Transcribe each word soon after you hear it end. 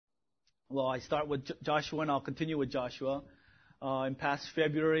Well, I start with Joshua, and I'll continue with Joshua. In past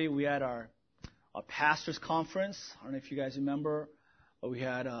February, we had our pastors' conference. I don't know if you guys remember, but we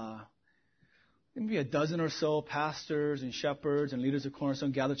had maybe a dozen or so pastors and shepherds and leaders of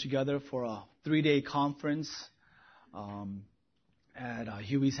Cornerstone gathered together for a 3-day conference at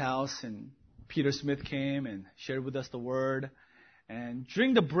Huey's house. And Peter Smith came and shared with us the word. And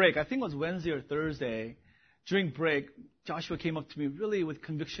during the break, I think it was Wednesday or Thursday, during break, Joshua came up to me really with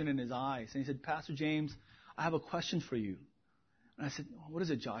conviction in his eyes. And he said, Pastor James, I have a question for you. And I said, what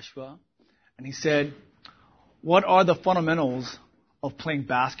is it, Joshua? And he said, what are the fundamentals of playing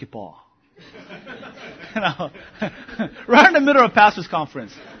basketball? Right in the middle of a pastor's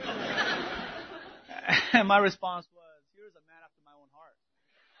conference. And my response was, here's a man after my own heart.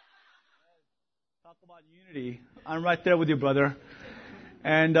 Talk about unity. I'm right there with you, brother.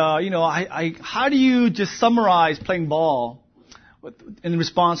 And, how do you just summarize playing ball in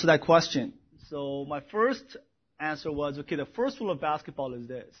response to that question? So my first answer was, okay, the first rule of basketball is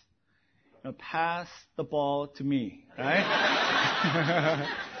this. Pass the ball to me, right?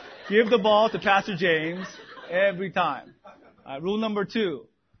 Give the ball to Pastor James every time. Rule number 2,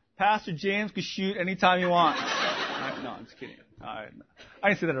 Pastor James can shoot anytime he wants. No, I'm just kidding. I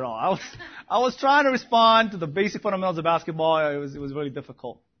didn't say that at all. I was trying to respond to the basic fundamentals of basketball. It was really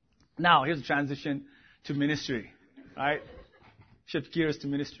difficult. Now, here's a transition to ministry, right? Shift gears to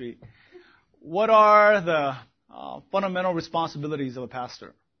ministry. What are the fundamental responsibilities of a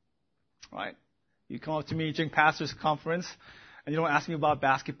pastor, right? You come up to me during pastor's conference, and you don't ask me about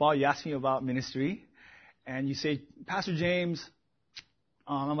basketball. You ask me about ministry, and you say, Pastor James,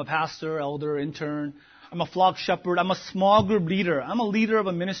 I'm a pastor, elder, intern. I'm a flock shepherd. I'm a small group leader. I'm a leader of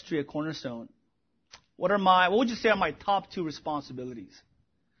a ministry at Cornerstone. What would you say are my top 2 responsibilities?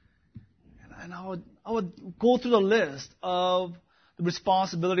 And I would go through the list of the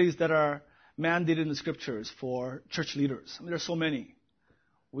responsibilities that are mandated in the scriptures for church leaders. I mean, there's so many.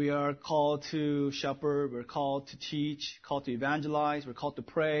 We are called to shepherd. We're called to teach, called to evangelize. We're called to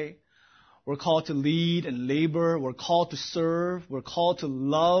pray. We're called to lead and labor. We're called to serve. We're called to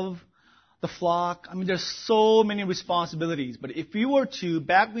love the flock. I mean, there's so many responsibilities. But if you were to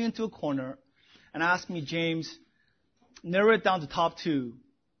back me into a corner and ask me, James, narrow it down to top 2,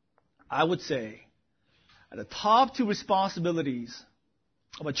 I would say the top 2 responsibilities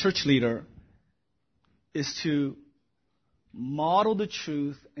of a church leader is to model the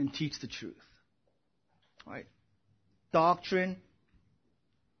truth and teach the truth. Right? Doctrine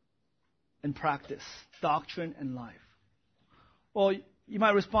and practice. Doctrine and life. Well, you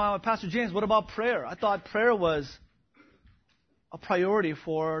might respond, Pastor James, what about prayer? I thought prayer was a priority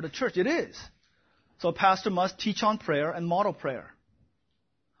for the church. It is. So a pastor must teach on prayer and model prayer.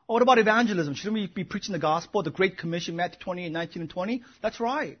 Well, what about evangelism? Shouldn't we be preaching the gospel, the Great Commission, Matthew 28, 19, and 20? That's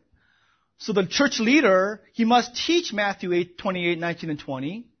right. So the church leader, he must teach Matthew 8, 28, 19, and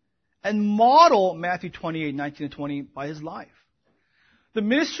 20, and model Matthew 28, 19, and 20 by his life. The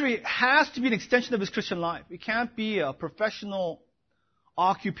ministry has to be an extension of his Christian life. It can't be a professional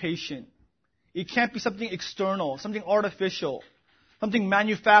occupation. It can't be something external, something artificial, something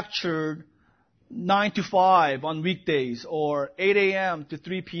manufactured 9 to 5 on weekdays or 8 a.m. to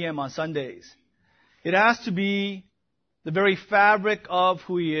 3 p.m. on Sundays. It has to be the very fabric of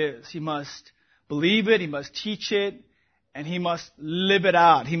who he is. He must believe it, he must teach it, and he must live it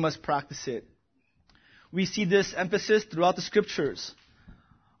out. He must practice it. We see this emphasis throughout the scriptures.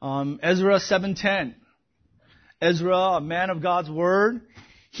 Ezra 7:10. Ezra, a man of God's word,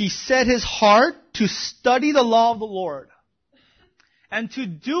 he set his heart to study the law of the Lord and to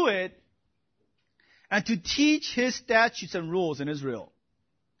do it and to teach his statutes and rules in Israel.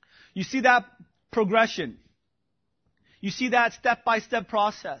 You see that progression. You see that step-by-step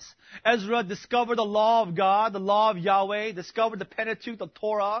process. Ezra discovered the law of God, the law of Yahweh, discovered the Pentateuch, the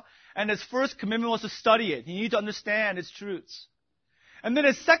Torah, and his first commitment was to study it. He needed to understand its truths. And then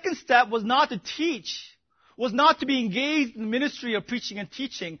his second step was not to teach, was not to be engaged in the ministry of preaching and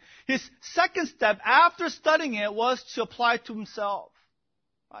teaching. His second step after studying it was to apply it to himself.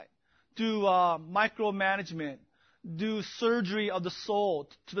 Right? Do micromanagement, do surgery of the soul,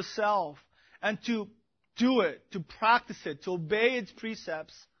 to the self, and to do it, to practice it, to obey its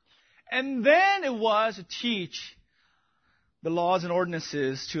precepts. And then it was to teach the laws and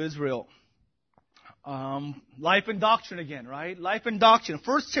ordinances to Israel. Life and doctrine again, right? Life and doctrine.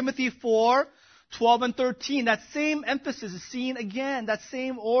 1 Timothy 4, 12 and 13. That same emphasis is seen again. That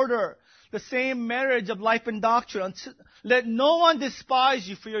same order. The same marriage of life and doctrine. Let no one despise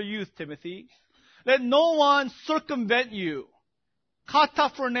you for your youth, Timothy. Let no one circumvent you.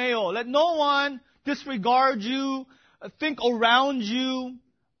 Kataphroneo. Let no one disregard you, think around you,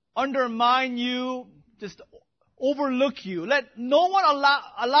 undermine you, just overlook you. Let no one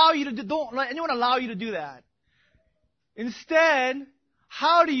allow you to do, don't let anyone allow you to do that. Instead,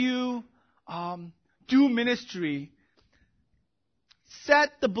 how do you do ministry?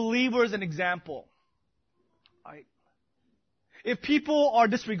 Set the believers an example. Right? If people are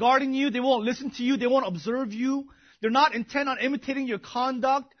disregarding you, they won't listen to you, they won't observe you, they're not intent on imitating your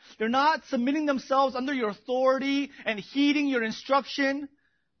conduct, they're not submitting themselves under your authority and heeding your instruction.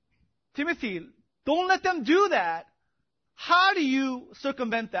 Timothy, don't let them do that. How do you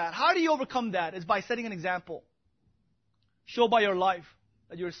circumvent that? How do you overcome that? It's by setting an example. Show by your life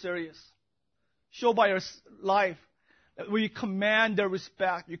that you're serious. Show by your life that where you command their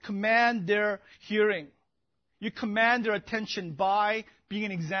respect, you command their hearing, you command their attention by being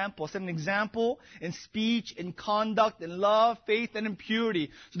an example. Set an example in speech, in conduct, in love, faith, and in purity.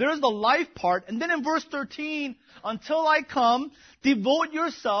 So there's the life part. And then in verse 13, until I come, devote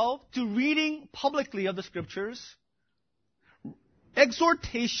yourself to reading publicly of the Scriptures,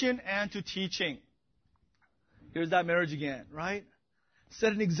 exhortation, and to teaching. Here's that marriage again, right?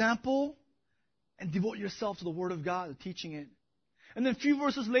 Set an example and devote yourself to the Word of God, to teaching it. And then a few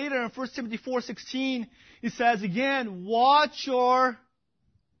verses later in 1 Timothy 4:16, he says again, watch your,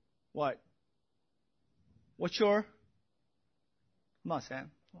 what? What's your? Come on,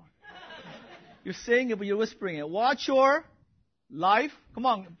 Sam. Come on. You're saying it, but you're whispering it. Watch your life. Come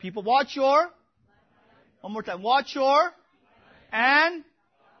on, people. Watch your. One more time. Watch your. And.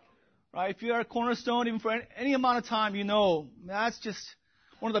 Right? If you are a Cornerstone, even for any amount of time, you know that's just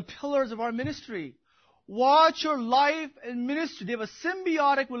one of the pillars of our ministry. Watch your life and ministry. They have a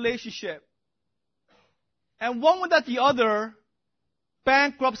symbiotic relationship. And one without the other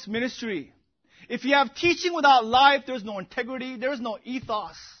bankrupts ministry. If you have teaching without life, there's no integrity, there's no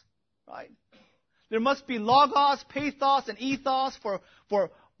ethos. Right? There must be logos, pathos, and ethos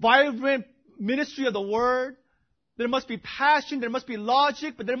for vibrant ministry of the Word. There must be passion, there must be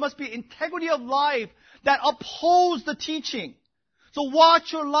logic, but there must be integrity of life that upholds the teaching. So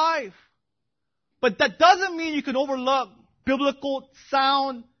watch your life. But that doesn't mean you can overlook biblical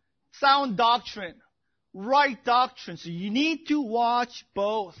sound doctrine, right doctrine. So you need to watch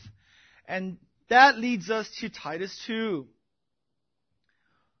both. And that leads us to Titus 2.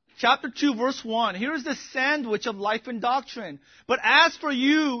 Chapter 2, verse 1. Here's the sandwich of life and doctrine. But as for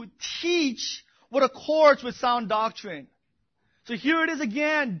you, teach what accords with sound doctrine. So here it is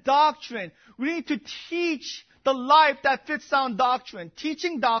again, doctrine. We need to teach the life that fits sound doctrine.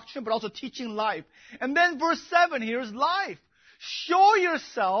 Teaching doctrine, but also teaching life. And then verse 7, here's life. Show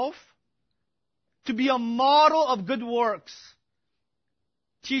yourself to be a model of good works.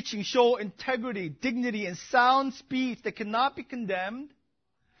 Teaching, show integrity, dignity, and sound speech that cannot be condemned,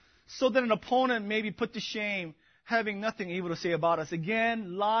 so that an opponent may be put to shame, having nothing evil to say about us.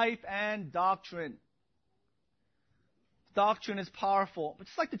 Again, life and doctrine. Doctrine is powerful. But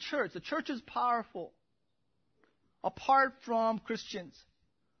just like the church is powerful apart from Christians.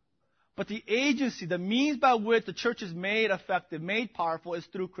 But the agency, the means by which the church is made effective, made powerful, is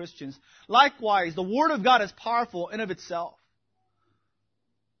through Christians. Likewise, the Word of God is powerful in of itself.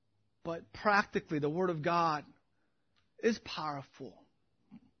 But practically, the Word of God is powerful,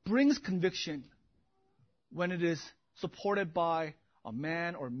 brings conviction when it is supported by a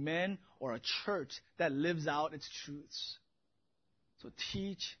man or men or a church that lives out its truths. So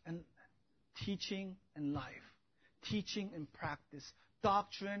teaching and life, teaching and practice,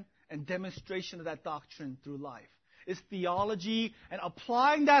 doctrine and demonstration of that doctrine through life. It's theology, and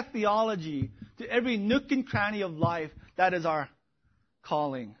applying that theology to every nook and cranny of life. That is our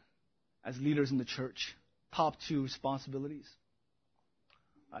calling as leaders in the church. Top 2 responsibilities.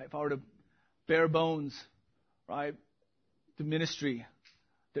 Right, if I were to bare bones, right, the ministry,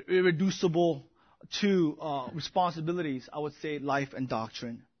 the irreducible 2 responsibilities, I would say life and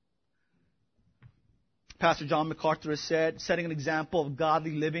doctrine. Pastor John MacArthur has said, setting an example of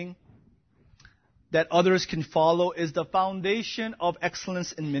godly living that others can follow is the foundation of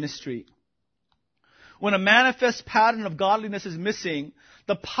excellence in ministry. When a manifest pattern of godliness is missing,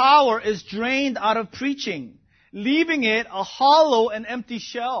 the power is drained out of preaching, leaving it a hollow and empty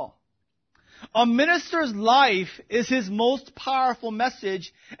shell. A minister's life is his most powerful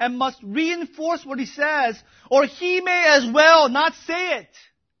message and must reinforce what he says, or he may as well not say it.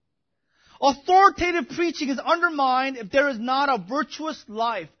 Authoritative preaching is undermined if there is not a virtuous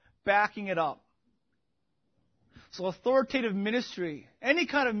life backing it up. So authoritative ministry, any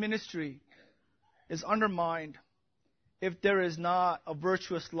kind of ministry, is undermined if there is not a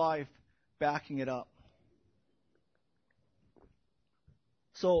virtuous life backing it up.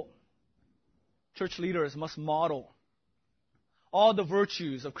 So, church leaders must model all the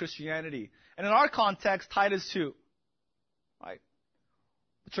virtues of Christianity. And in our context, Titus 2. Right?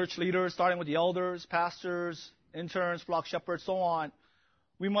 The church leaders, starting with the elders, pastors, interns, flock shepherds, so on.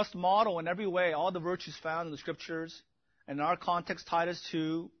 We must model in every way all the virtues found in the Scriptures. And in our context, Titus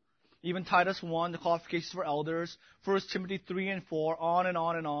 2, even Titus 1, the qualifications for elders, 1 Timothy 3 and 4, on and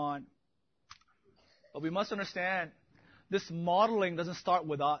on and on. But we must understand, this modeling doesn't start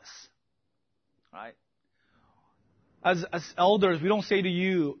with us. Right? As elders, we don't say to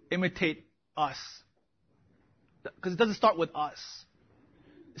you, imitate us. Because it doesn't start with us.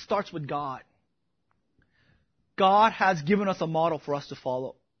 It starts with God. God has given us a model for us to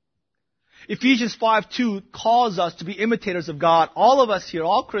follow. Ephesians 5:2 calls us to be imitators of God. All of us here,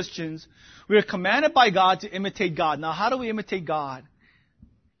 all Christians, we are commanded by God to imitate God. Now, how do we imitate God?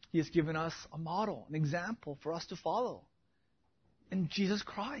 He has given us a model, an example for us to follow in Jesus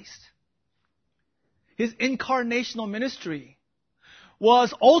Christ. His incarnational ministry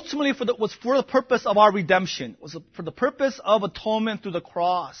was ultimately for the purpose of our redemption, was for the purpose of atonement through the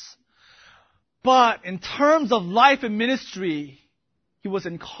cross. But in terms of life and ministry, He was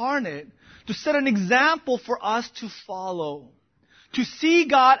incarnate to set an example for us to follow, to see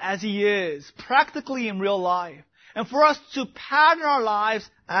God as He is, practically in real life, and for us to pattern our lives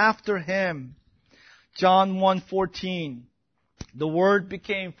after Him. John 1:14, the Word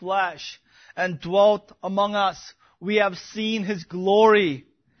became flesh and dwelt among us. We have seen His glory.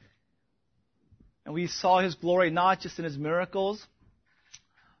 And we saw His glory not just in His miracles.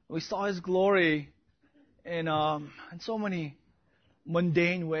 We saw His glory in so many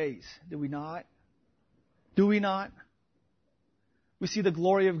mundane ways. Did we not? Do we not? We see the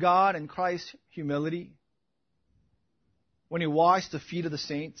glory of God in Christ's humility when He washed the feet of the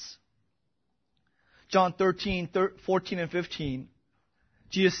saints. John 13:14 and 15.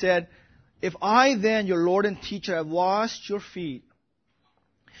 Jesus said, "If I then, your Lord and teacher, have washed your feet,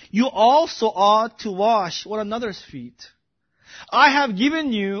 you also ought to wash one another's feet. I have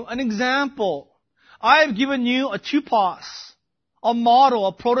given you an example. I have given you a tupos, a model,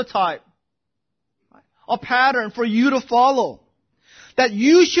 a prototype, a pattern for you to follow, that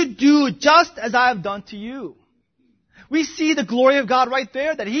you should do just as I have done to you." We see the glory of God right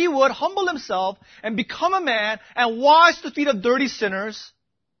there, that He would humble Himself and become a man and wash the feet of dirty sinners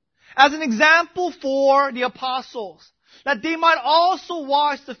as an example for the apostles, that they might also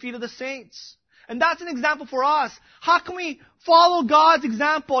wash the feet of the saints. And that's an example for us. How can we follow God's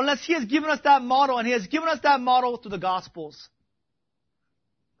example unless He has given us that model, and He has given us that model through the Gospels?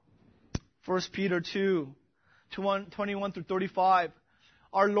 1 Peter 2:21 through 35.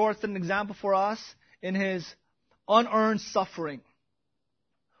 Our Lord set an example for us in His unearned suffering.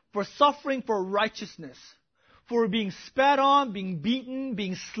 For suffering for righteousness. For being spat on, being beaten,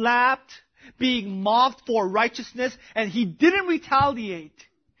 being slapped, being mocked for righteousness. And He didn't retaliate.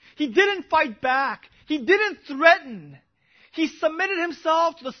 He didn't fight back. He didn't threaten. He submitted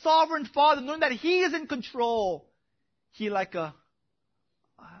Himself to the sovereign Father, knowing that He is in control. He, like a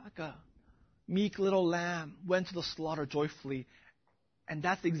meek little lamb, went to the slaughter joyfully. And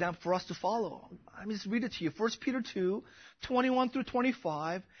that's the example for us to follow. Let me just read it to you. 1 Peter 2:21 through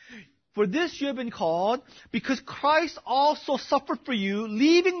 25. "For this you have been called, because Christ also suffered for you,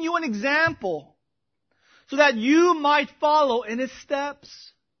 leaving you an example, so that you might follow in His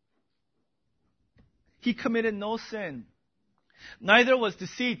steps. He committed no sin, neither was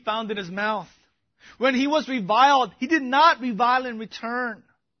deceit found in His mouth. When He was reviled, He did not revile in return.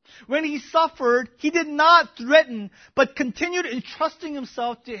 When He suffered, He did not threaten, but continued entrusting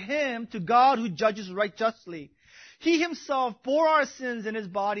Himself to Him, to God who judges right justly. He Himself bore our sins in His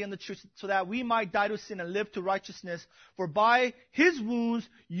body on the tree, so that we might die to sin and live to righteousness. For by His wounds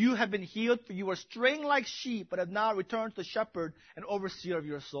you have been healed, for you were straying like sheep, but have now returned to the shepherd and overseer of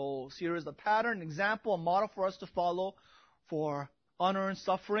your souls." Here is the pattern, example, a model for us to follow for unearned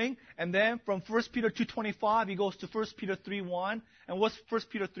suffering. And then from 1 Peter 2:25, he goes to 1 Peter 3:1. And what's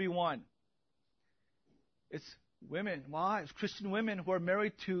 1 Peter 3:1? It's women, wives, Christian women who are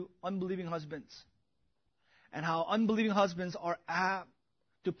married to unbelieving husbands. And how unbelieving husbands are apt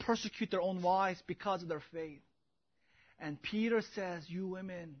to persecute their own wives because of their faith. And Peter says, you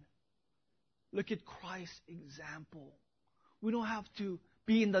women, look at Christ's example. We don't have to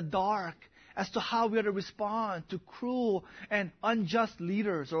be in the dark as to how we are to respond to cruel and unjust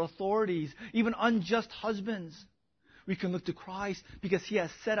leaders or authorities, even unjust husbands. We can look to Christ because He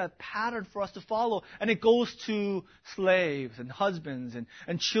has set a pattern for us to follow. And it goes to slaves and husbands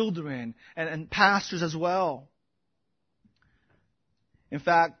and children and pastors as well. In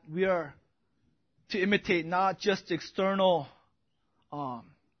fact, we are to imitate not just external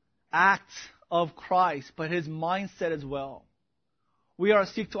acts of Christ, but His mindset as well. We are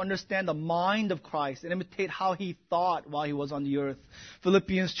seek to understand the mind of Christ and imitate how He thought while He was on the earth.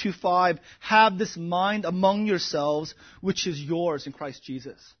 Philippians 2:5, have this mind among yourselves, which is yours in Christ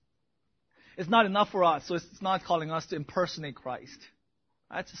Jesus. It's not enough for us, so it's not calling us to impersonate Christ.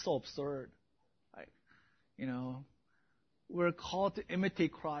 That's just so absurd. Right? We're called to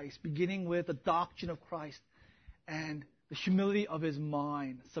imitate Christ, beginning with the doctrine of Christ and the humility of His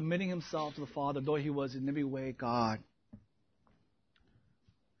mind, submitting Himself to the Father, though He was in every way God.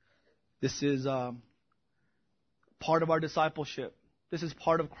 This is part of our discipleship. This is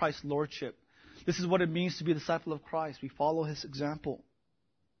part of Christ's lordship. This is what it means to be a disciple of Christ. We follow His example.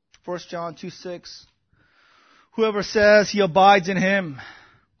 1 John 2:6. Whoever says he abides in Him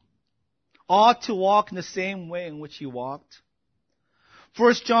ought to walk in the same way in which He walked.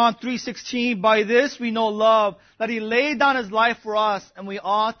 1 John 3:16. By this we know love, that He laid down His life for us, and we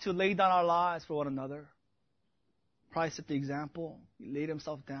ought to lay down our lives for one another. Christ set the example. He laid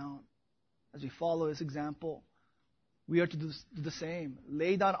Himself down. As we follow His example, we are to do the same.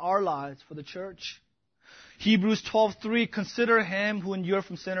 Lay down our lives for the church. Hebrews 12:3, consider Him who endured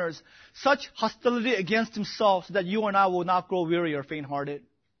from sinners such hostility against Himself, so that you and I will not grow weary or faint-hearted.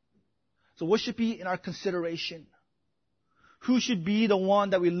 So what should be in our consideration? Who should be the one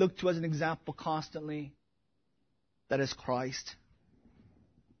that we look to as an example constantly? That is Christ.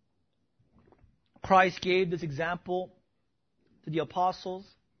 Christ gave this example to the apostles,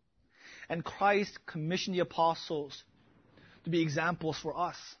 and Christ commissioned the apostles to be examples for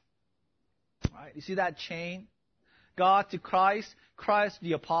us. Right? You see that chain? God to Christ, Christ to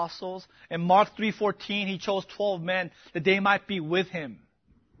the apostles. In Mark 3:14, He chose 12 men that they might be with Him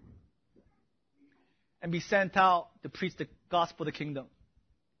and be sent out to preach the gospel of the kingdom.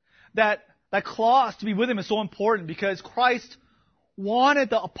 That clause to be with Him is so important because Christ wanted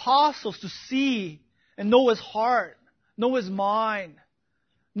the apostles to see and know His heart, know His mind,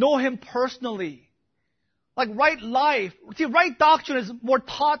 know Him personally. Like right life. See, right doctrine is more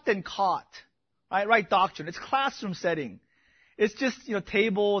taught than caught. Right? Right doctrine. It's classroom setting. It's just,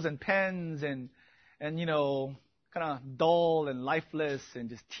 tables and pens and kind of dull and lifeless and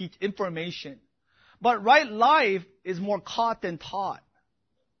just teach information. But right life is more caught than taught.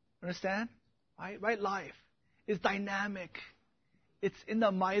 Understand? Right life is dynamic. It's in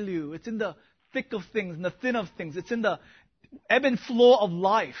the milieu. It's in the thick of things, in the thin of things. It's in the ebb and flow of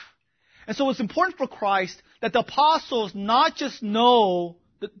life. And so it's important for Christ that the apostles not just know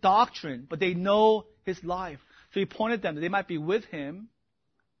the doctrine, but they know His life. So He pointed them that they might be with Him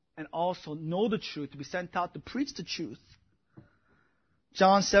and also know the truth, to be sent out to preach the truth.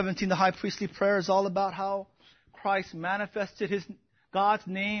 John 17, the high priestly prayer, is all about how Christ manifested God's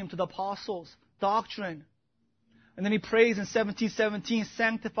name to the apostles, doctrine. And then He prays in 17:17,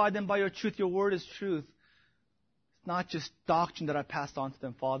 sanctify them by your truth, your word is truth. It's not just doctrine that I passed on to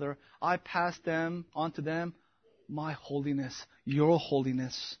them, Father. I passed on to them my holiness, your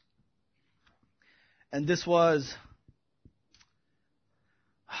holiness. And this was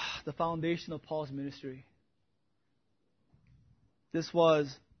the foundation of Paul's ministry. This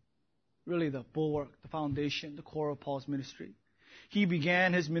was really the bulwark, the foundation, the core of Paul's ministry. He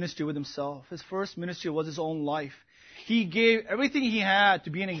began his ministry with himself. His first ministry was his own life. He gave everything he had to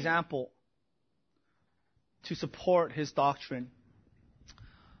be an example to support his doctrine.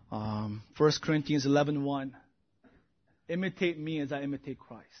 1 Corinthians 11:1. Imitate me as I imitate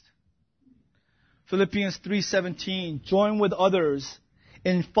Christ. Philippians 3:17. Join with others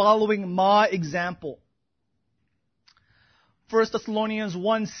in following my example. 1 Thessalonians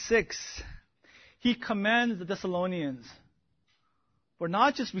 1:6. He commends the Thessalonians for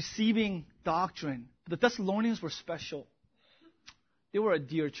not just receiving doctrine, but the Thessalonians were special. They were a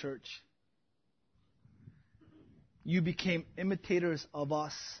dear church. You became imitators of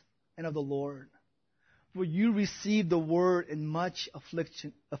us and of the Lord. For you received the word in much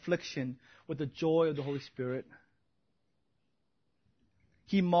affliction with the joy of the Holy Spirit.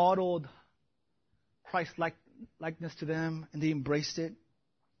 He modeled Christ's likeness to them, and they embraced it.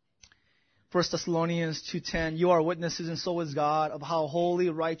 1 Thessalonians 2:10, you are witnesses, and so is God, of how holy,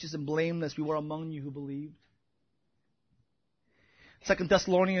 righteous, and blameless we were among you who believed. 2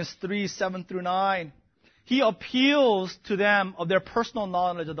 Thessalonians 3:7-9, he appeals to them of their personal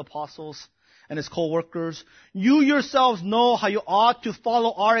knowledge of the apostles and his co-workers. You yourselves know how you ought to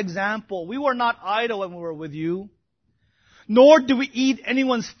follow our example. We were not idle when we were with you, nor do we eat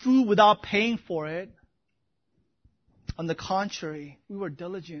anyone's food without paying for it. On the contrary, we were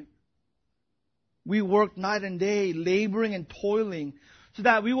diligent. We worked night and day, laboring and toiling, so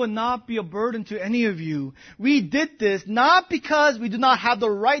that we would not be a burden to any of you. We did this not because we do not have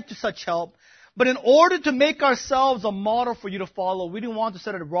the right to such help, But in order to make ourselves a model for you to follow, we didn't want to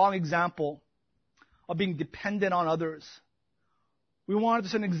set a wrong example of being dependent on others. We wanted to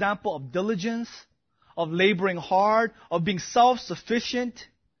set an example of diligence, of laboring hard, of being self-sufficient.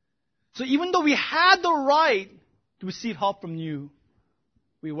 So even though we had the right to receive help from you,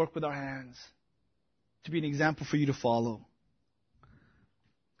 we work with our hands to be an example for you to follow.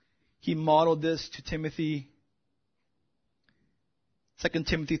 He modeled this to Timothy. 2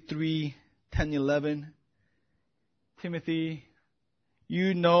 Timothy 3:10-11. Timothy,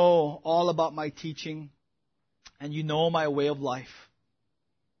 you know all about my teaching, and you know my way of life.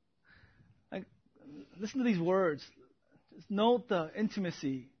 Listen to these words. Just note the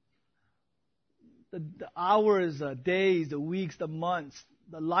intimacy, the hours, the days, the weeks, the months,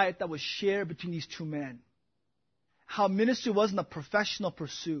 the life that was shared between these two men. How ministry wasn't a professional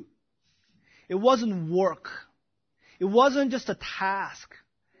pursuit. It wasn't work. It wasn't just a task.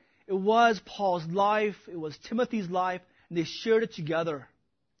 It was Paul's life. It was Timothy's life. And they shared it together.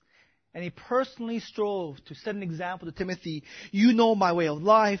 And he personally strove to set an example to Timothy. You know my way of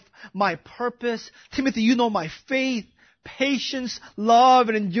life, my purpose. Timothy, you know my faith, patience, love,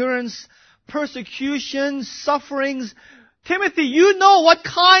 and endurance, persecutions, sufferings. Timothy, you know what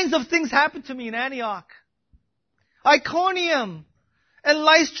kinds of things happened to me in Antioch, Iconium, and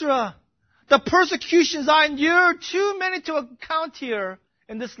Lystra. The persecutions I endured, too many to account here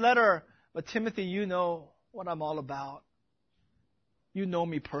in this letter. But Timothy, you know what I'm all about. You know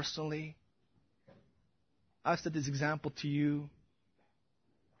me personally. I've set this example to you.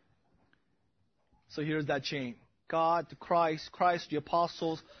 So here's that chain. God to Christ, Christ to the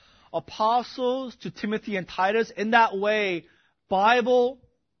apostles, apostles to Timothy and Titus. In that way, Bible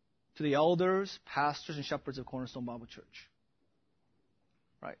to the elders, pastors, and shepherds of Cornerstone Bible Church.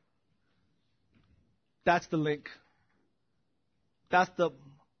 Right? That's the link. That's the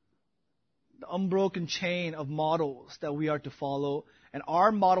unbroken chain of models that we are to follow. And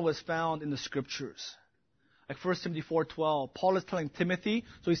our model is found in the Scriptures. Like 1 Timothy 4:12. Paul is telling Timothy,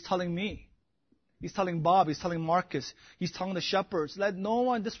 so he's telling me. He's telling Bob, he's telling Marcus, he's telling the shepherds, let no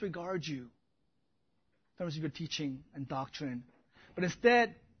one disregard you in terms of your teaching and doctrine. But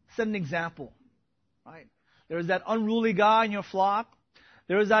instead, set an example. Right? There is that unruly guy in your flock.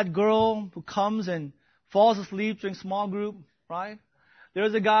 There is that girl who comes and falls asleep during small group. Right? There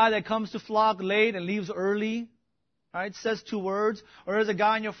is a guy that comes to flock late and leaves early. Right? Says 2 words. Or there's a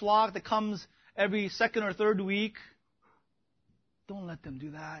guy in your flock that comes every second or third week. Don't let them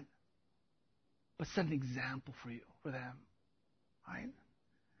do that. But set an example for them. Right?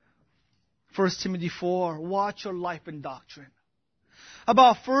 1 Timothy 4, watch your life and doctrine.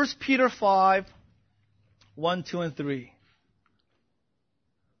 About 1 Peter 5, 1, 2, and 3.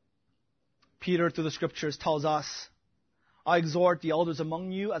 Peter, through the Scriptures, tells us, I exhort the elders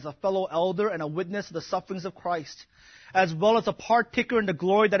among you as a fellow elder and a witness of the sufferings of Christ, as well as a partaker in the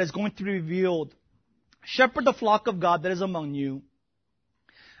glory that is going to be revealed. Shepherd the flock of God that is among you,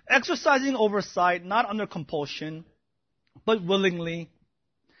 exercising oversight, not under compulsion, but willingly,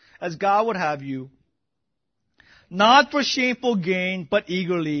 as God would have you, not for shameful gain, but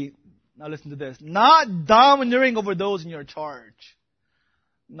eagerly. Now listen to this. Not domineering over those in your charge.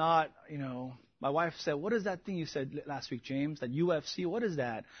 Not, my wife said, what is that thing you said last week, James? That UFC? What is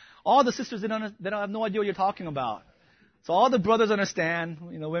that? All the sisters, they don't have no idea what you're talking about. So all the brothers understand,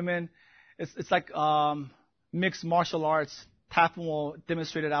 women. It's like mixed martial arts. Tappan will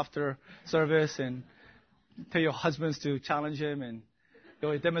demonstrate it after service and tell your husbands to challenge him, and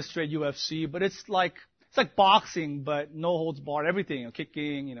they'll demonstrate UFC. But it's like boxing, but no holds barred. Everything,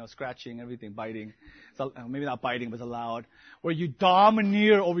 kicking, scratching, everything, biting. So, maybe not biting, but it's allowed. Where you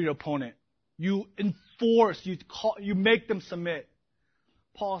domineer over your opponent. You enforce, you make them submit.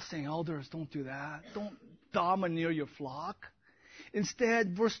 Paul's saying, elders, don't do that. Don't domineer your flock.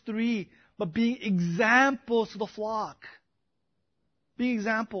 Instead, verse 3, but being examples to the flock. Being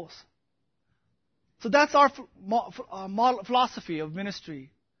examples. So that's our philosophy of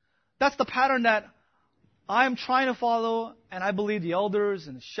ministry. That's the pattern that I'm trying to follow, and I believe the elders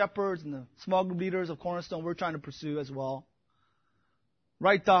and the shepherds and the small group leaders of Cornerstone, we're trying to pursue as well.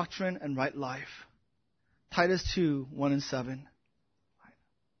 Right doctrine and right life. Titus 2, 1 and 7.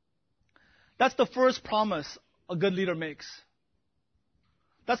 That's the first promise a good leader makes.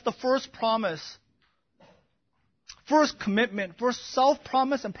 That's the first promise, first commitment, first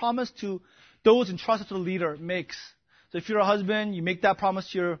self-promise and promise to those entrusted to the leader makes. So if you're a husband, you make that promise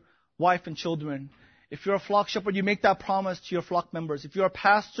to your wife and children. If you're a flock shepherd, you make that promise to your flock members. If you're a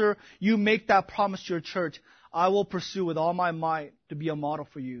pastor, you make that promise to your church. I will pursue with all my might to be a model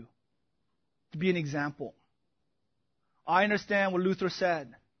for you, to be an example. I understand what Luther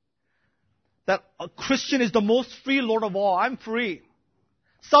said. that a Christian is the most free Lord of all. I'm free.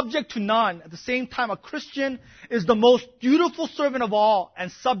 Subject to none. At the same time, a Christian is the most beautiful servant of all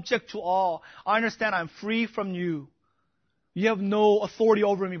and subject to all. I understand I'm free from you. You have no authority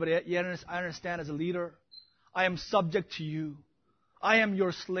over me, but yet I understand as a leader, I am subject to you. I am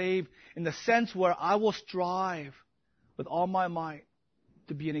your slave in the sense where I will strive with all my might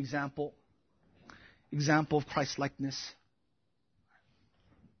to be an example of Christ-likeness.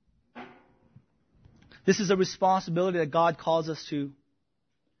 This is a responsibility that God calls us to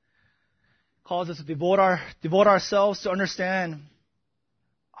devote ourselves to understand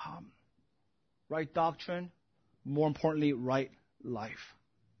right doctrine, more importantly, right life.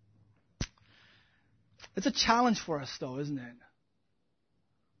 It's a challenge for us, though, isn't it?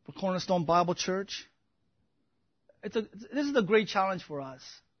 For Cornerstone Bible Church, this is a great challenge for us.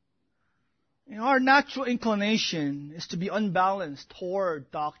 Our natural inclination is to be unbalanced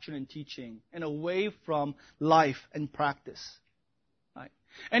toward doctrine and teaching and away from life and practice. Right?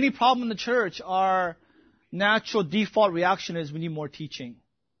 Any problem in the church, our natural default reaction is we need more teaching.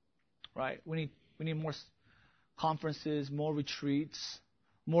 Right? We need more conferences, more retreats,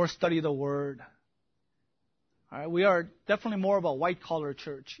 more study of the Word. All right? We are definitely more of a white-collar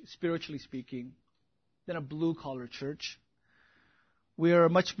church, spiritually speaking, than a blue-collar church. We are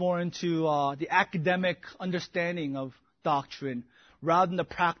much more into the academic understanding of doctrine rather than the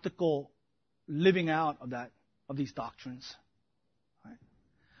practical living out of these doctrines. Right?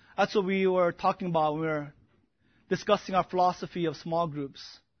 That's what we were talking about when we were discussing our philosophy of small groups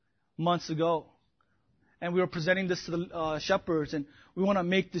months ago. And we were presenting this to the shepherds, and we want to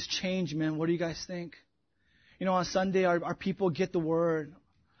make this change, man. What do you guys think? On Sunday, our people get the Word.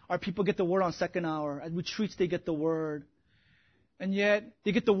 Our people get the Word on second hour. At retreats, they get the Word. And yet,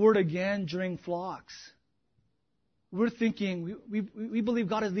 they get the Word again during flocks. We're thinking, we believe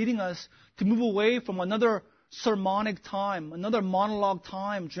God is leading us to move away from another sermonic time, another monologue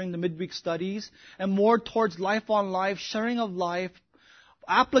time during the midweek studies, and more towards life on life, sharing of life,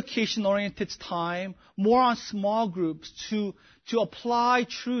 application-oriented time, more on small groups to apply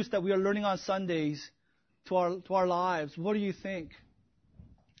truths that we are learning on Sundays to our lives. What do you think?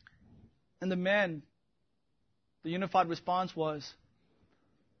 And the unified response was,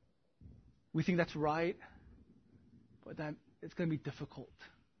 we think that's right, but that it's going to be difficult.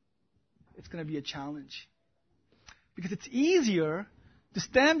 It's going to be a challenge. Because it's easier to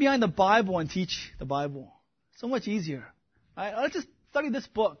stand behind the Bible and teach the Bible. So much easier. Right? Let's just study this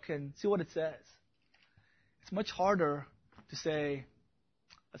book and see what it says. It's much harder to say,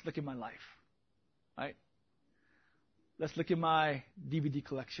 let's look at my life. Right? Let's look at my DVD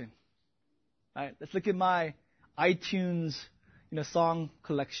collection. Right? Let's look at my iTunes, song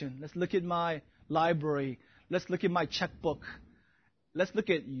collection. Let's look at my library. Let's look at my checkbook. Let's look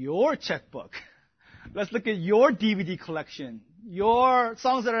at your checkbook. Let's look at your DVD collection. Your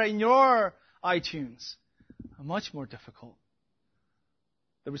songs that are in your iTunes. Much more difficult.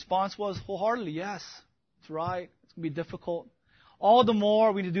 The response was wholeheartedly, yes, it's right. It's going to be difficult. All the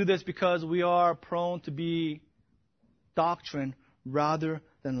more we need to do this because we are prone to be doctrine rather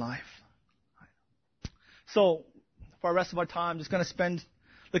than life. So, for the rest of our time, I'm just going to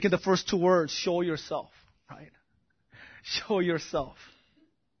look at the first two words, show yourself, right? Show yourself.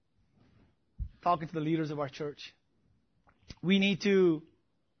 Talking to the leaders of our church. We need to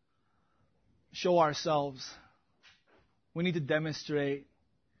show ourselves. We need to demonstrate.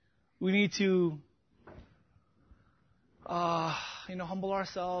 We need to, humble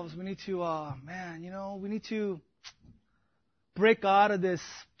ourselves. We need to, we need to break out of this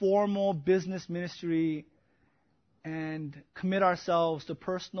formal business ministry and commit ourselves to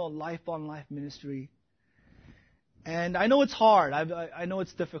personal life-on-life ministry. And I know it's hard. I know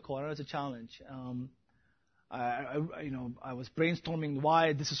it's difficult. I know it's a challenge. I was brainstorming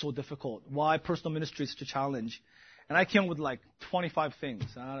why this is so difficult, why personal ministry is such a challenge. And I came up with like 25 things.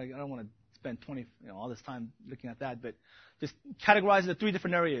 I don't want to spend all this time looking at that, but just categorize it into 3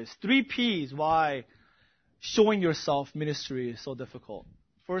 different areas. 3 P's why showing yourself ministry is so difficult.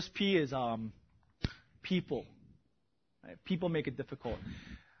 First P is people. Right? People make it difficult.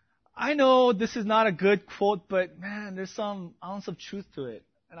 I know this is not a good quote, but man, there's some ounce of truth to it.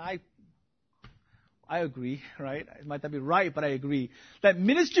 And I agree, right? It might not be right, but I agree. That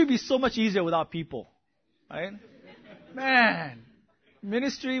ministry would be so much easier without people, right? Man,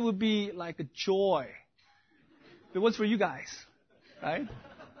 ministry would be like a joy. If it was for you guys, right?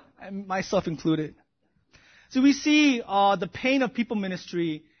 And myself included. So we see the pain of people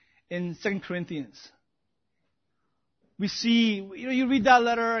ministry in 2 Corinthians. We see, you read that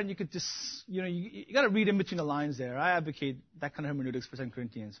letter and you could just, you got to read in between the lines there. I advocate that kind of hermeneutics for 2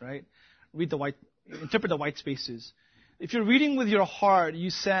 Corinthians, right? interpret the white spaces. If you're reading with your heart, you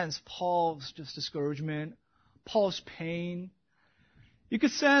sense Paul's just discouragement, Paul's pain. You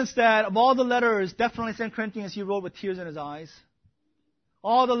could sense that of all the letters, definitely 2 Corinthians he wrote with tears in his eyes.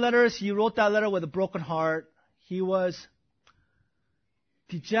 All the letters, he wrote that letter with a broken heart. He was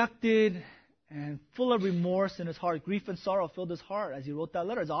dejected and full of remorse in his heart. Grief and sorrow filled his heart as he wrote that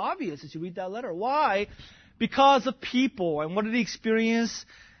letter. It's obvious as you read that letter. Why? Because of people. And what did he experience?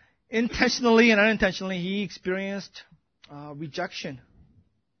 Intentionally and unintentionally, he experienced rejection.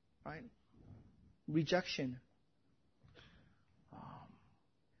 Right? Rejection.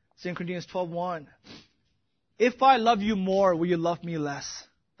 2 Corinthians 12:1. If I love you more, will you love me less?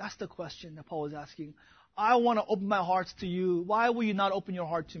 That's the question that Paul was asking. I want to open my heart to you. Why will you not open your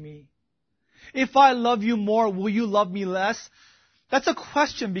heart to me? If I love you more, will you love me less? That's a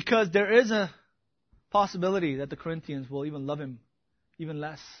question because there is a possibility that the Corinthians will even love him even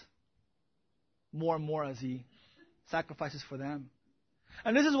less. More and more as he sacrifices for them.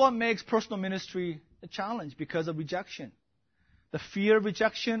 And this is what makes personal ministry a challenge because of rejection. The fear of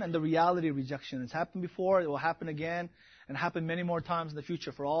rejection and the reality of rejection. It's happened before, it will happen again, and happen many more times in the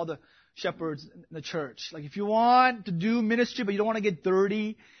future for all the shepherds in the church. Like if you want to do ministry but you don't want to get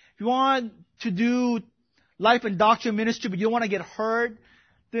dirty, if you want to do life and doctrine ministry but you don't want to get hurt,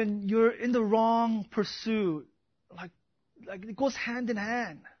 then you're in the wrong pursuit. Like it goes hand in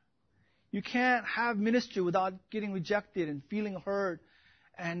hand. You can't have ministry without getting rejected and feeling hurt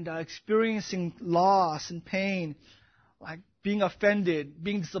and experiencing loss and pain, like being offended,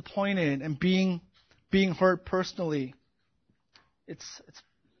 being disappointed, and being hurt personally. It's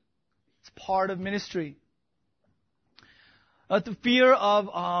part of ministry. The fear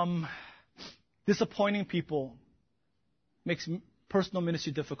of disappointing people makes personal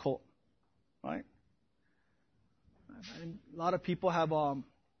ministry difficult, right? And a lot of people have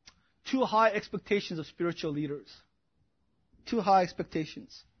too high expectations of spiritual leaders. Too high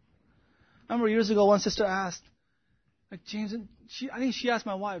expectations. I remember years ago, one sister asked, like James, I think she asked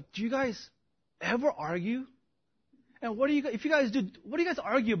my wife, do you guys ever argue? And if you guys do, what do you guys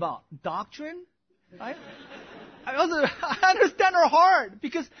argue about? Doctrine? Right? I understand her heart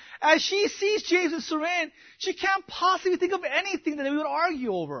because as she sees James and Surin, she can't possibly think of anything that we would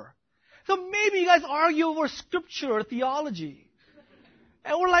argue over. So maybe you guys argue over scripture or theology.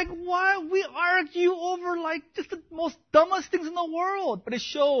 And we're like, why we argue over like just the most dumbest things in the world? But it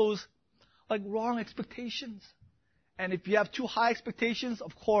shows like wrong expectations. And if you have too high expectations,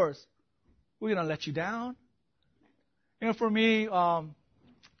 of course, we're going to let you down. You know, for me, I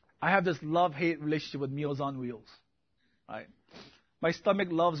have this love-hate relationship with Meals on Wheels. Right? My stomach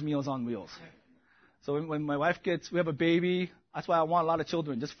loves Meals on Wheels. So when my wife we have a baby, that's why I want a lot of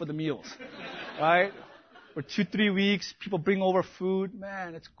children, just for the meals. Right? For 2-3 weeks, people bring over food.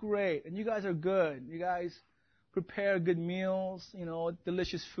 Man, it's great. And you guys are good. You guys prepare good meals,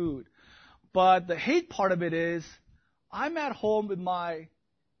 delicious food. But the hate part of it is, I'm at home with my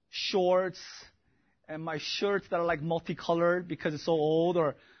shorts and my shirts that are like multicolored because it's so old,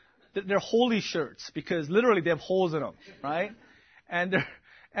 or they're holy shirts because literally they have holes in them, right? And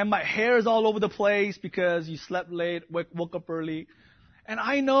my hair is all over the place because you slept late, woke up early. And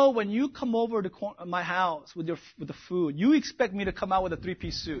I know when you come over to my house with the food, you expect me to come out with a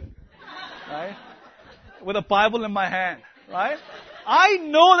 3-piece suit, right? With a Bible in my hand, right? I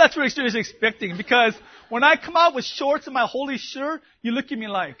know that's what you're expecting because when I come out with shorts and my holy shirt, you look at me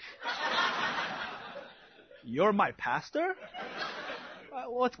like, you're my pastor?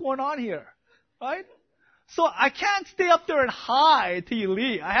 What's going on here? Right? So I can't stay up there and hide till you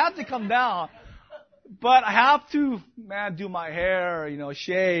leave. I have to come down. But I have to, do my hair,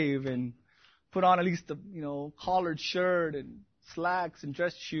 shave and put on at least a, collared shirt and slacks and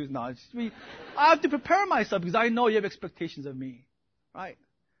dress shoes. No, I have to prepare myself because I know you have expectations of me. Right?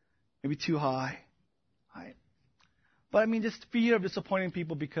 Maybe too high. Right? But just fear of disappointing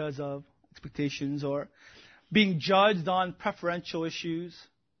people because of expectations or being judged on preferential issues.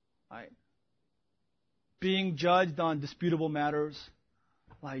 Right? Being judged on disputable matters.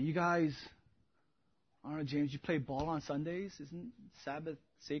 Like, you guys, I don't know, James, you play ball on Sundays? Isn't Sabbath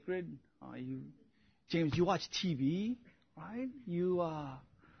sacred? James, you watch TV? Right?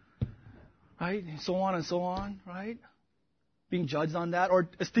 Right? And so on and so on. Right? Being judged on that, or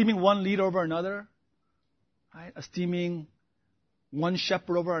esteeming one leader over another, right? Esteeming one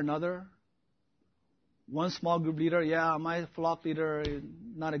shepherd over another, one small group leader. Yeah, my flock leader is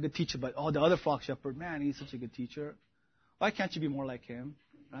not a good teacher, but the other flock shepherd, man, he's such a good teacher. Why can't you be more like him,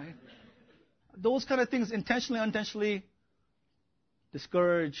 right? Those kind of things, intentionally, unintentionally,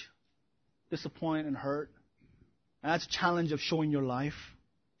 discourage, disappoint, and hurt. And that's a challenge of showing your life,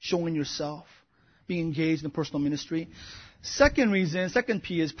 showing yourself, being engaged in personal ministry. Second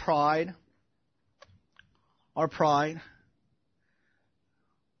P is pride. Our pride.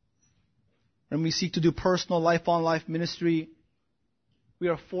 When we seek to do personal life-on-life ministry, we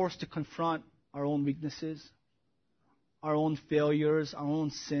are forced to confront our own weaknesses, our own failures, our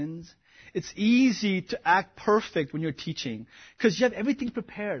own sins. It's easy to act perfect when you're teaching because you have everything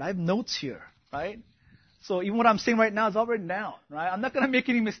prepared. I have notes here, right? So even what I'm saying right now is all written down, right? I'm not going to make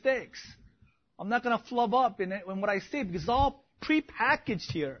any mistakes. I'm not going to flub up in what I say because it's all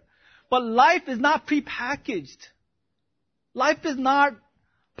prepackaged here. But life is not prepackaged. Life is not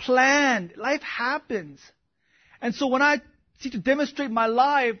planned. Life happens. And so when I seek to demonstrate my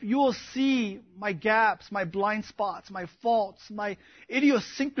life, you will see my gaps, my blind spots, my faults, my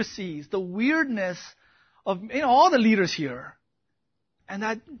idiosyncrasies, the weirdness of all the leaders here. And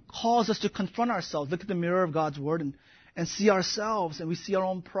that calls us to confront ourselves, look at the mirror of God's Word and see ourselves, and we see our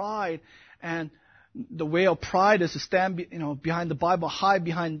own pride. And the way of pride is to stand behind the Bible, hide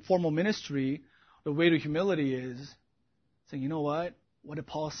behind formal ministry. The way to humility is saying, you know what? What did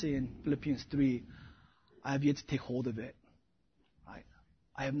Paul say in Philippians 3? I have yet to take hold of it. Right?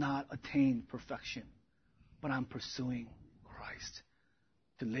 I have not attained perfection, but I'm pursuing Christ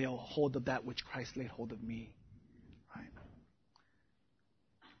to lay hold of that which Christ laid hold of me. Right?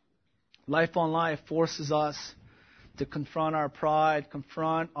 Life on life forces us to confront our pride,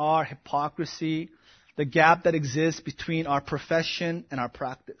 confront our hypocrisy, the gap that exists between our profession and our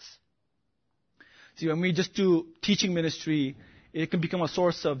practice. See, when we just do teaching ministry, it can become a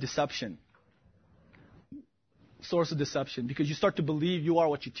source of deception. Because you start to believe you are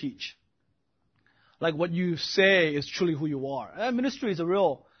what you teach. Like what you say is truly who you are. And ministry is a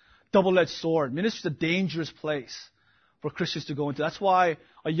real double-edged sword. Ministry is a dangerous place for Christians to go into. That's why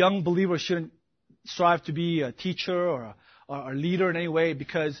a young believer shouldn't strive to be a teacher or a leader in any way,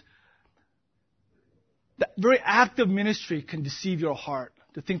 because that very act of ministry can deceive your heart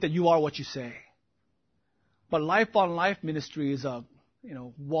to think that you are what you say. But life-on-life ministry is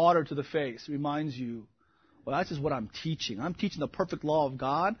water to the face. It reminds you, well, that's just what I'm teaching. I'm teaching the perfect law of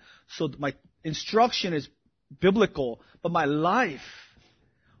God. So my instruction is biblical, but my life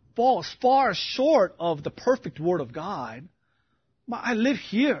falls far short of the perfect Word of God. I live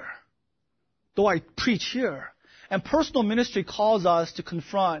here, though I preach here. And personal ministry calls us to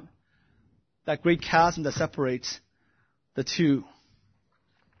confront that great chasm that separates the two.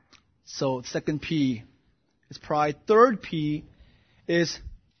 So second P is pride. Third P is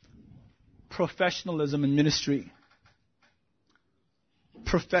professionalism in ministry.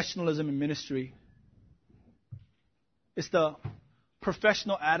 Professionalism in ministry. It's the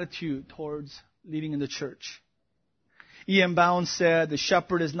professional attitude towards leading in the church. E.M. Bounds said, the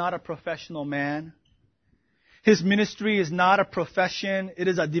shepherd is not a professional man. His ministry is not a profession. It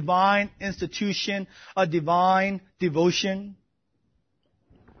is a divine institution, a divine devotion.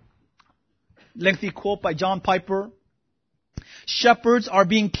 Lengthy quote by John Piper. Shepherds are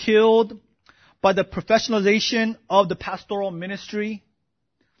being killed by the professionalization of the pastoral ministry.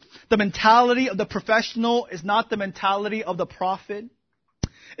 The mentality of the professional is not the mentality of the prophet.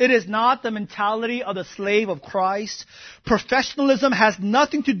 It is not the mentality of the slave of Christ. Professionalism has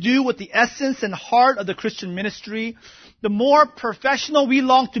nothing to do with the essence and heart of the Christian ministry. The more professional we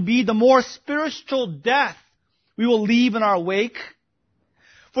long to be, the more spiritual death we will leave in our wake.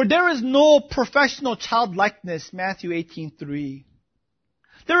 For there is no professional childlikeness, Matthew 18:3.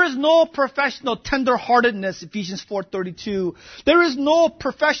 There is no professional tenderheartedness, Ephesians 4:32. There is no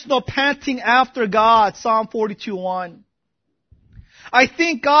professional panting after God, Psalm 42:1. I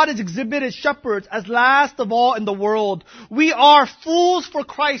think God has exhibited shepherds as last of all in the world. We are fools for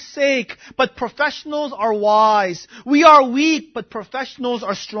Christ's sake, but professionals are wise. We are weak, but professionals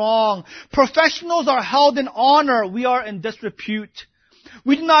are strong. Professionals are held in honor. We are in disrepute.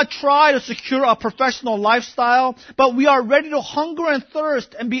 We do not try to secure a professional lifestyle, but we are ready to hunger and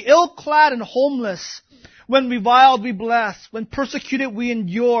thirst and be ill-clad and homeless. When reviled, we bless. When persecuted, we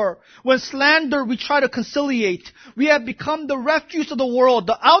endure. When slandered, we try to conciliate. We have become the refuse of the world,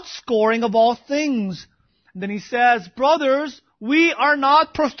 the outscoring of all things. And then he says, brothers, we are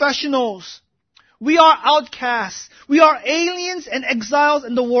not professionals. We are outcasts. We are aliens and exiles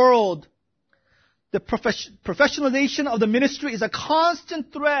in the world. The professionalization of the ministry is a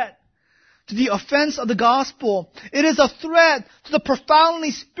constant threat to the offense of the gospel. It is a threat to the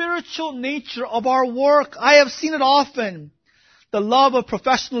profoundly spiritual nature of our work. I have seen it often. The love of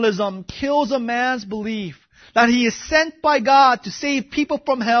professionalism kills a man's belief that he is sent by God to save people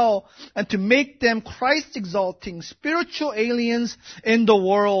from hell and to make them Christ-exalting spiritual aliens in the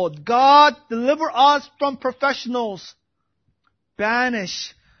world. God, deliver us from professionals.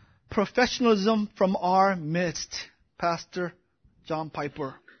 Banish Professionalism from our midst. Pastor John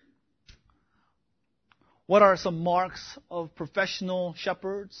Piper. What are some marks of professional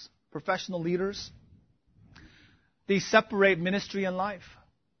shepherds, professional leaders? They separate ministry and life.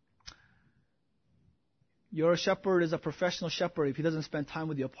 Your shepherd is a professional shepherd if he doesn't spend time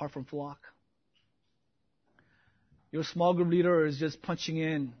with you apart from flock. Your small group leader is just punching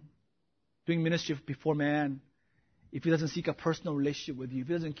in, doing ministry before man, if he doesn't seek a personal relationship with you, if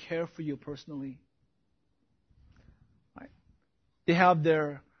he doesn't care for you personally. Right? They have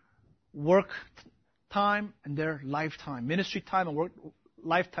their work time and their lifetime. Ministry time and work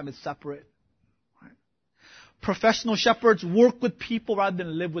lifetime is separate. Right? Professional shepherds work with people rather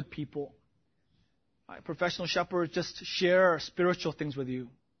than live with people. Right? Professional shepherds just share spiritual things with you.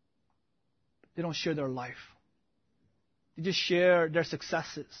 They don't share their life. They just share their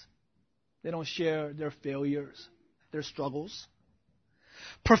successes. They don't share their failures, their struggles.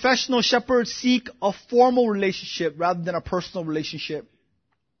 Professional shepherds seek a formal relationship rather than a personal relationship.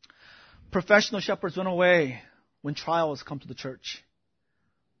 Professional shepherds run away when trials come to the church.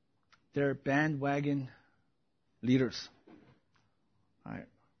 They're bandwagon leaders. Right?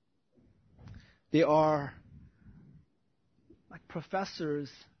 They are like professors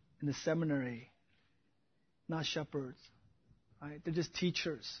in the seminary, not shepherds. Right? They're just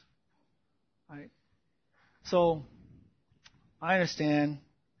teachers. Right? So, I understand.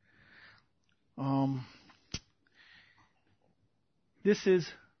 This is,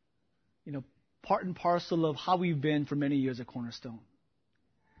 part and parcel of how we've been for many years at Cornerstone.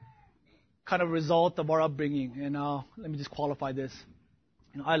 Kind of a result of our upbringing. And let me just qualify this.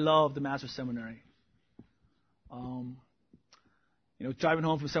 I love the Master's Seminary. Driving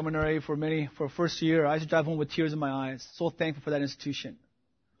home from seminary for first year, I used to drive home with tears in my eyes. So thankful for that institution.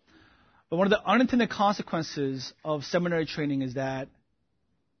 But one of the unintended consequences of seminary training is that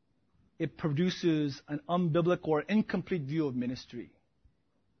it produces an unbiblical or incomplete view of ministry.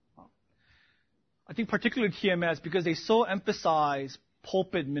 I think particularly TMS, because they so emphasize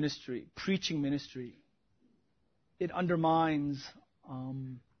pulpit ministry, preaching ministry, it undermines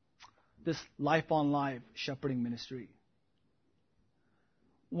this life-on-life shepherding ministry.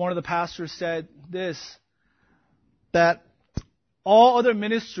 One of the pastors said this, that all other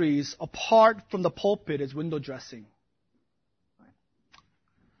ministries apart from the pulpit is window dressing.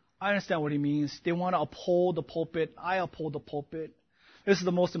 I understand what he means. They want to uphold the pulpit. I uphold the pulpit. This is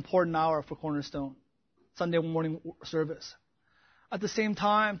the most important hour for Cornerstone, Sunday morning service. At the same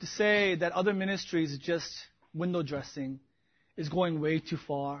time, to say that other ministries is just window dressing is going way too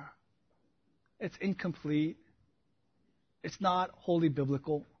far. It's incomplete. It's not wholly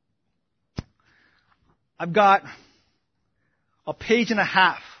biblical. I've got a page and a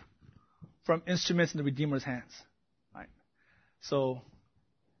half from Instruments in the Redeemer's Hands. Right? So,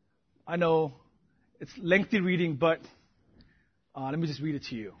 I know it's lengthy reading, but let me just read it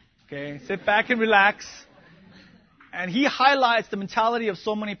to you. Okay? Sit back and relax. And he highlights the mentality of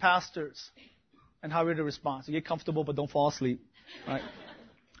so many pastors and how we're to respond. So get comfortable, but don't fall asleep. Right?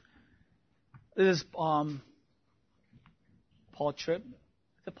 This is Paul Tripp.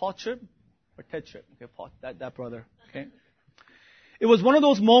 Is it Paul Tripp or Ted Tripp? Okay, Paul, that brother. Okay. It was one of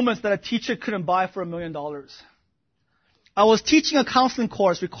those moments that a teacher couldn't buy for $1 million. I was teaching a counseling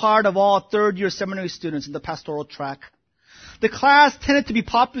course required of all third-year seminary students in the pastoral track. The class tended to be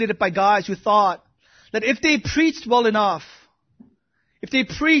populated by guys who thought that if they preached well enough, if they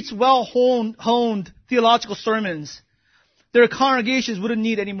preached well-honed theological sermons, their congregations wouldn't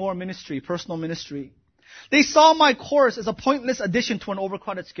need any more ministry, personal ministry. They saw my course as a pointless addition to an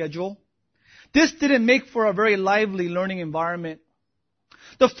overcrowded schedule. This didn't make for a very lively learning environment.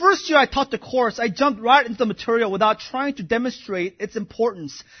 The first year I taught the course, I jumped right into the material without trying to demonstrate its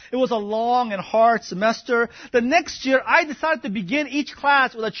importance. It was a long and hard semester. The next year, I decided to begin each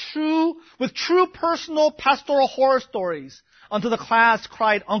class with true personal pastoral horror stories until the class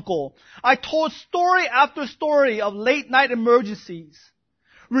cried uncle. I told story after story of late-night emergencies,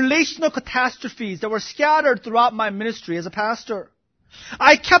 relational catastrophes that were scattered throughout my ministry as a pastor.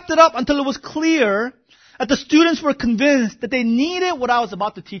 I kept it up until it was clear that the students were convinced that they needed what I was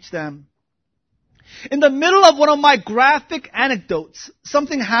about to teach them. In the middle of one of my graphic anecdotes,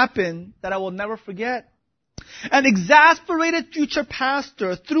 something happened that I will never forget. An exasperated future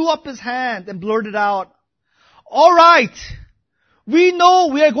pastor threw up his hand and blurted out, "All right, we know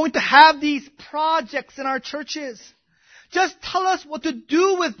we are going to have these projects in our churches. Just tell us what to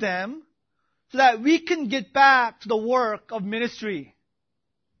do with them so that we can get back to the work of ministry."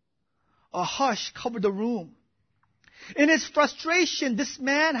 A hush covered the room. In his frustration, this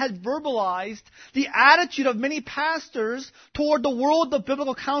man had verbalized the attitude of many pastors toward the world of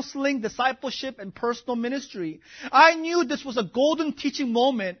biblical counseling, discipleship, and personal ministry. I knew this was a golden teaching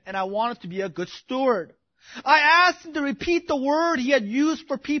moment, and I wanted to be a good steward. I asked him to repeat the word he had used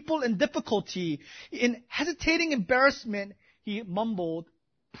for people in difficulty. In hesitating embarrassment, he mumbled,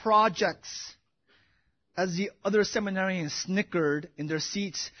 "projects," as the other seminarians snickered in their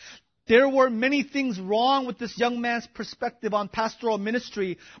seats. There were many things wrong with this young man's perspective on pastoral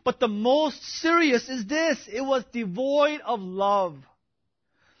ministry, but the most serious is this: it was devoid of love.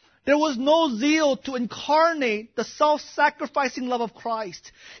 There was no zeal to incarnate the self-sacrificing love of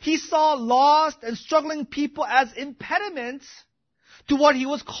Christ. He saw lost and struggling people as impediments to what he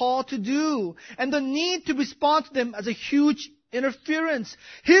was called to do, and the need to respond to them as a huge interference.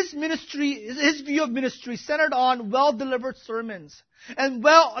 His view of ministry centered on well-delivered sermons and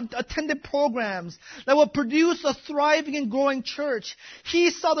well-attended programs that would produce a thriving and growing church.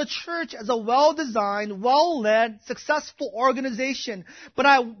 He saw the church as a well-designed, well-led, successful organization.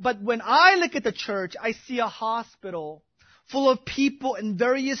 But when I look at the church, I see a hospital full of people in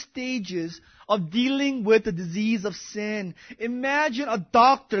various stages of dealing with the disease of sin. Imagine a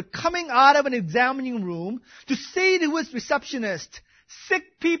doctor coming out of an examining room to say to his receptionist,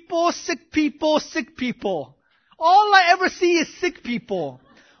 "Sick people, sick people, sick people. All I ever see is sick people.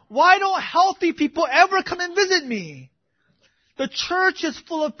 Why don't healthy people ever come and visit me?" The church is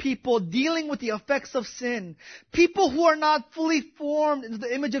full of people dealing with the effects of sin. People who are not fully formed into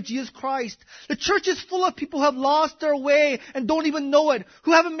the image of Jesus Christ. The church is full of people who have lost their way and don't even know it.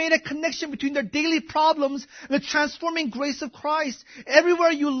 Who haven't made a connection between their daily problems and the transforming grace of Christ.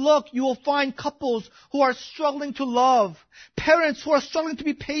 Everywhere you look, you will find couples who are struggling to love. Parents who are struggling to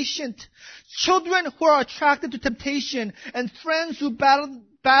be patient. Children who are attracted to temptation. And friends who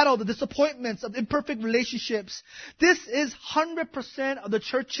battle the disappointments of imperfect relationships. This is 100% of the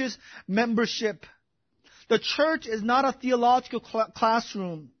church's membership. The church is not a theological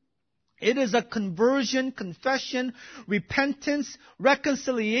classroom. It is a conversion, confession, repentance,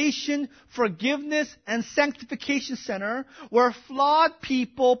 reconciliation, forgiveness, and sanctification center where flawed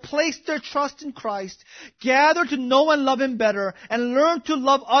people place their trust in Christ, gather to know and love Him better, and learn to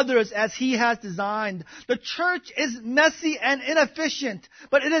love others as He has designed. The church is messy and inefficient,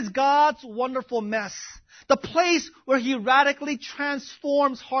 but it is God's wonderful mess. The place where He radically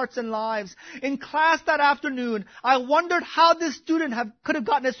transforms hearts and lives. In class that afternoon, I wondered how this student could have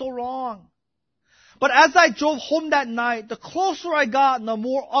gotten it so wrong. But as I drove home that night, the closer I got and the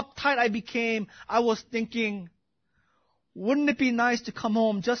more uptight I became, I was thinking, wouldn't it be nice to come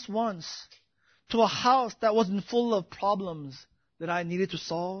home just once to a house that wasn't full of problems that I needed to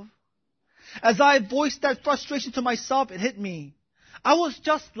solve? As I voiced that frustration to myself, it hit me. I was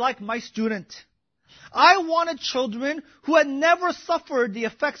just like my student. I wanted children who had never suffered the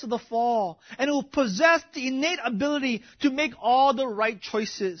effects of the fall and who possessed the innate ability to make all the right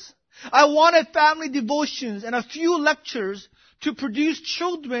choices. I wanted family devotions and a few lectures to produce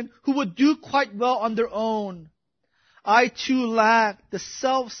children who would do quite well on their own. I too lacked the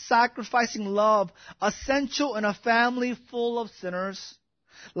self-sacrificing love essential in a family full of sinners.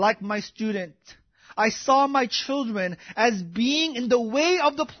 Like my student, I saw my children as being in the way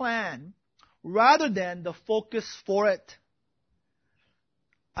of the plan rather than the focus for it.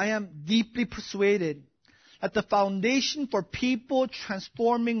 I am deeply persuaded that the foundation for people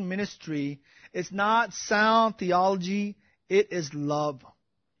transforming ministry is not sound theology, it is love.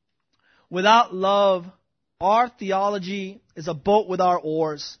 Without love, our theology is a boat without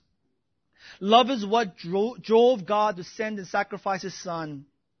oars. Love is what drove God to send and sacrifice His Son.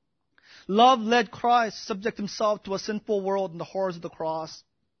 Love led Christ to subject Himself to a sinful world and the horrors of the cross.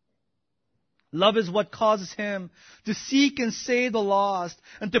 Love is what causes Him to seek and save the lost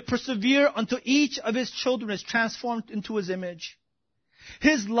and to persevere until each of His children is transformed into His image.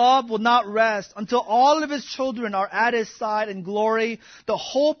 His love will not rest until all of His children are at His side in glory. The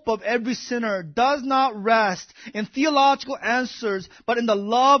hope of every sinner does not rest in theological answers, but in the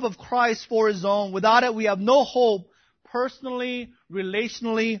love of Christ for His own. Without it, we have no hope, personally,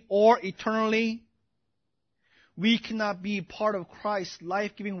 relationally, or eternally. We cannot be part of Christ's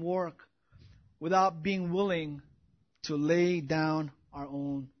life-giving work without being willing to lay down our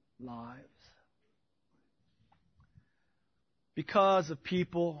own lives. Because of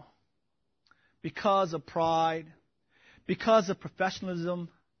people, because of pride, because of professionalism,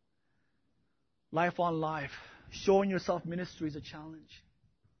 life on life, showing yourself ministry is a challenge.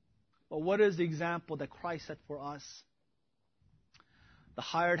 But what is the example that Christ set for us? The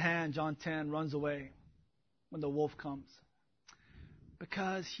hired hand, John 10, runs away when the wolf comes.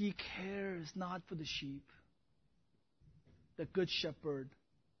 Because he cares not for the sheep. the good shepherd,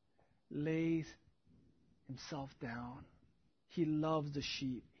 lays himself down. He loves the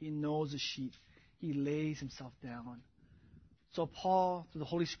sheep. He knows the sheep. He lays himself down. So Paul, through the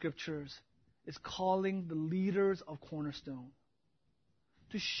Holy Scriptures, is calling the leaders of Cornerstone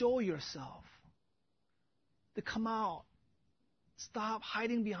to show yourself, to come out. Stop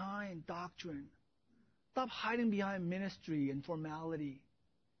hiding behind doctrine. Stop hiding behind ministry and formality.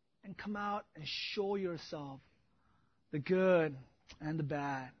 And come out and show yourself the good and the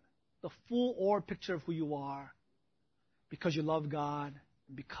bad, the full or picture of who you are, because you love God,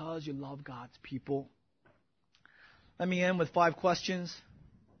 and because you love God's people. Let me end with 5 questions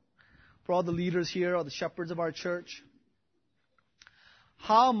for all the leaders here, all the shepherds of our church.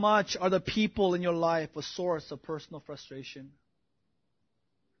 How much are the people in your life a source of personal frustration?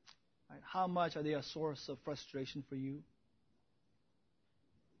 Right? How much are they a source of frustration for you?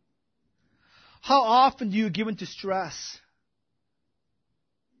 How often do you give in to stress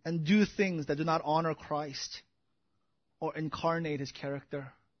and do things that do not honor Christ or incarnate His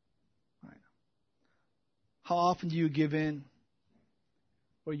character? Right. How often do you give in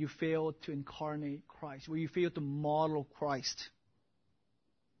where you fail to incarnate Christ, where you fail to model Christ?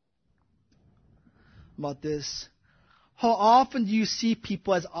 About this, how often do you see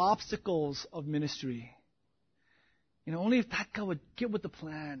people as obstacles of ministry? Only if that guy would get with the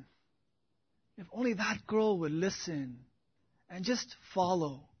plan. If only that girl would listen and just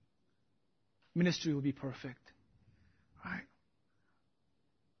follow, ministry would be perfect. Right?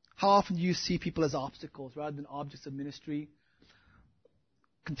 How often do you see people as obstacles rather than objects of ministry?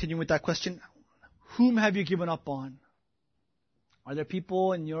 Continuing with that question, whom have you given up on? Are there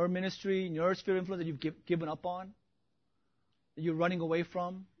people in your ministry, in your sphere of influence that you've given up on? That you're running away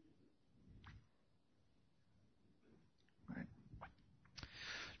from? Right.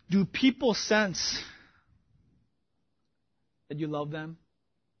 Do people sense that you love them?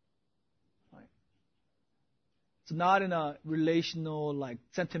 Right. It's not in a relational,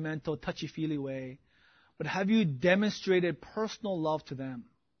 sentimental, touchy-feely way, but have you demonstrated personal love to them?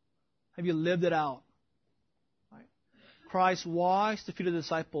 Have you lived it out? Right. Christ washed the feet of the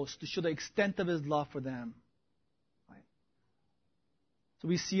disciples to show the extent of His love for them. Right. So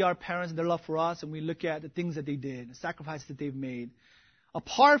we see our parents and their love for us, and we look at the things that they did, the sacrifices that they've made.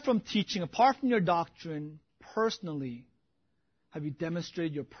 Apart from teaching, apart from your doctrine, personally, have you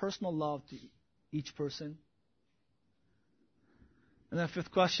demonstrated your personal love to each person? And the 5th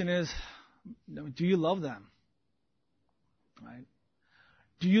question is, do you love them? Right?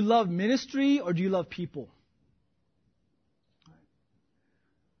 Do you love ministry or do you love people? Right?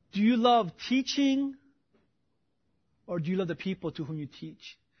 Do you love teaching or do you love the people to whom you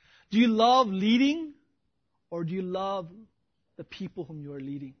teach? Do you love leading or do you love the people whom you are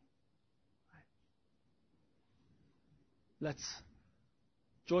leading? Right? Let's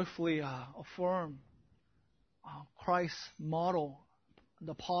joyfully affirm Christ's model,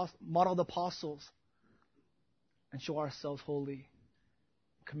 model of the apostles, and show ourselves holy.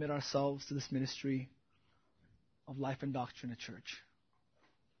 Commit ourselves to this ministry of life and doctrine at church.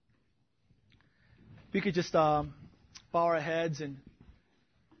 If we could just bow our heads, and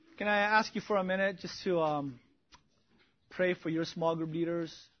can I ask you for a minute just to pray for your small group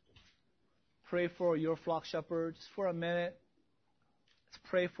leaders, pray for your flock shepherds for a minute. Let's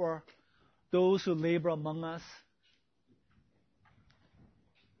pray for those who labor among us.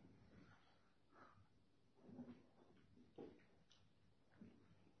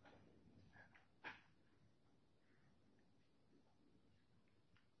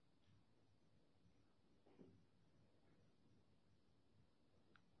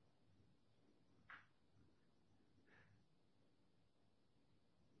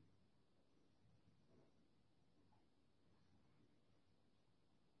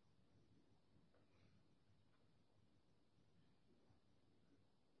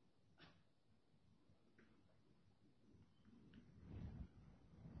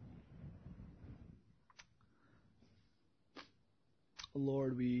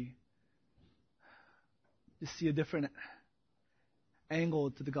 Lord, we just see a different angle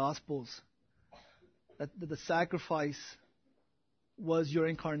to the Gospels. That the sacrifice was your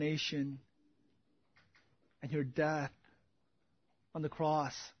incarnation and your death on the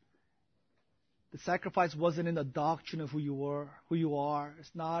cross. The sacrifice wasn't in the doctrine of who you are.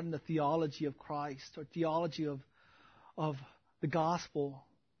 It's not in the theology of Christ or theology of the gospel.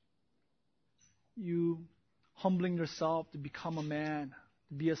 You humbling yourself to become a man,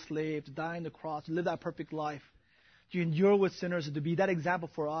 to be a slave, to die on the cross, to live that perfect life, to endure with sinners, and to be that example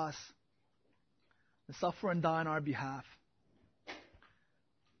for us, to suffer and die on our behalf,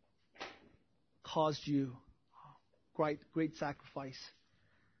 caused you great sacrifice.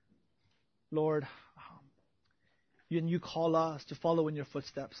 Lord, you call us to follow in your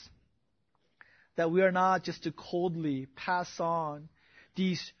footsteps. That we are not just to coldly pass on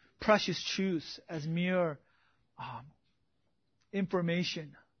these precious truths as mere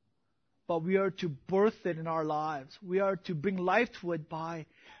information, but we are to birth it in our lives. We are to bring life to it by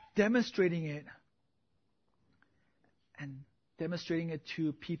demonstrating it and demonstrating it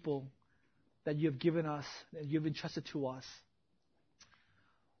to people that you have given us, that you have entrusted to us.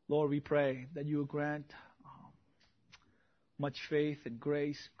 Lord, we pray that you will grant much faith and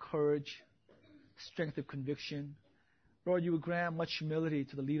grace, courage, strength of conviction. Lord, you will grant much humility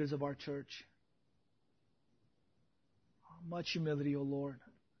to the leaders of our church. Much humility, O Lord,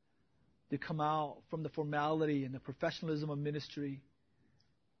 to come out from the formality and the professionalism of ministry,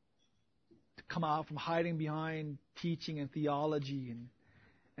 to come out from hiding behind teaching and theology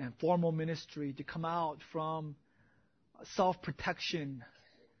and formal ministry, to come out from self-protection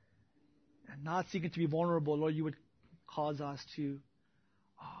and not seeking to be vulnerable. Lord, you would cause us to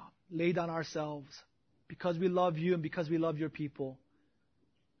lay down ourselves because we love you and because we love your people,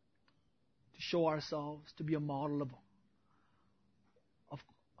 to show ourselves to be a model of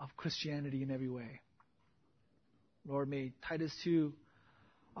Christianity in every way. Lord, may Titus 2,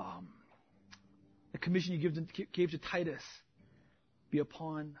 the commission you gave to Titus, be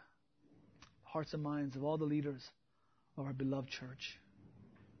upon the hearts and minds of all the leaders of our beloved church.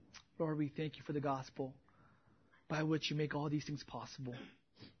 Lord, we thank you for the gospel by which you make all these things possible.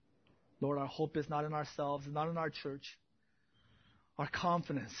 Lord, our hope is not in ourselves, not in our church. Our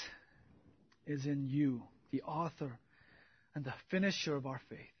confidence is in you, the author and the finisher of our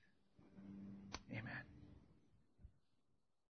faith. Amen.